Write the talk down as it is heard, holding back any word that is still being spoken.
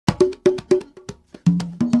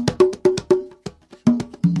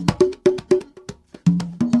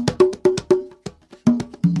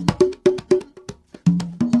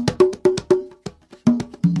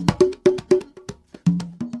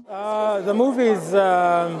movie is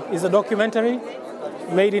a documentary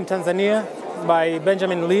made in Tanzania by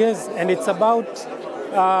Benjamin Lears, and it's about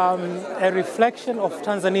a reflection of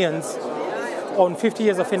Tanzanians on 50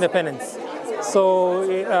 years of independence. So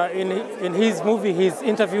in his movie, he's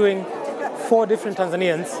interviewing 4 different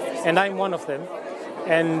Tanzanians, and I'm one of them.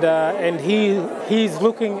 And he's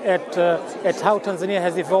looking at how Tanzania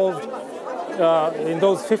has evolved in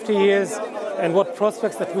those 50 years and what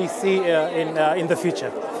prospects that we see in the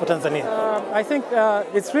future for Tanzania. I think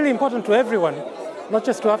it's really important to everyone, not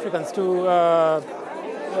just to Africans, to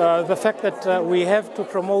the fact that we have to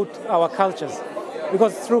promote our cultures,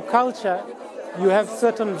 because through culture you have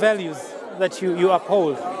certain values that you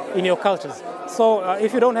uphold in your cultures. So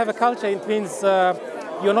if you don't have a culture, it means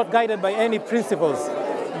you're not guided by any principles,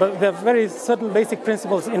 but there are very certain basic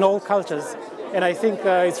principles in all cultures, and I think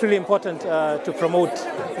it's really important to promote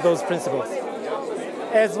those principles.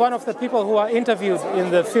 As one of the people who are interviewed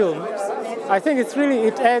in the film, I think it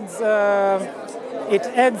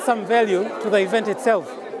adds some value to the event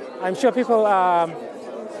itself. I'm sure people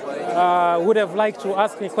would have liked to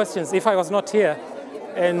ask me questions if I was not here.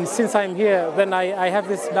 And since I'm here, then I have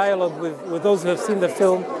this dialogue with those who have seen the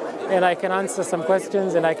film, and I can answer some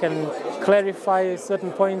questions and I can clarify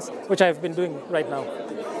certain points, which I've been doing right now.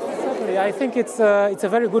 Certainly, I think it's a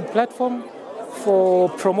very good platform for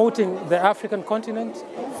promoting the African continent,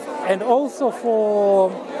 and also for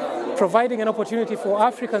providing an opportunity for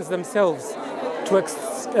Africans themselves to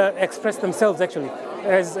express themselves, actually.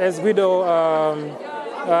 As Guido,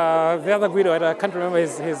 the other Guido, I can't remember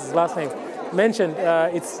his last name, mentioned,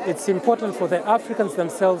 it's important for the Africans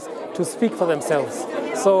themselves to speak for themselves.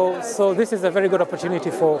 So this is a very good opportunity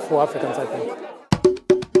for Africans, I think.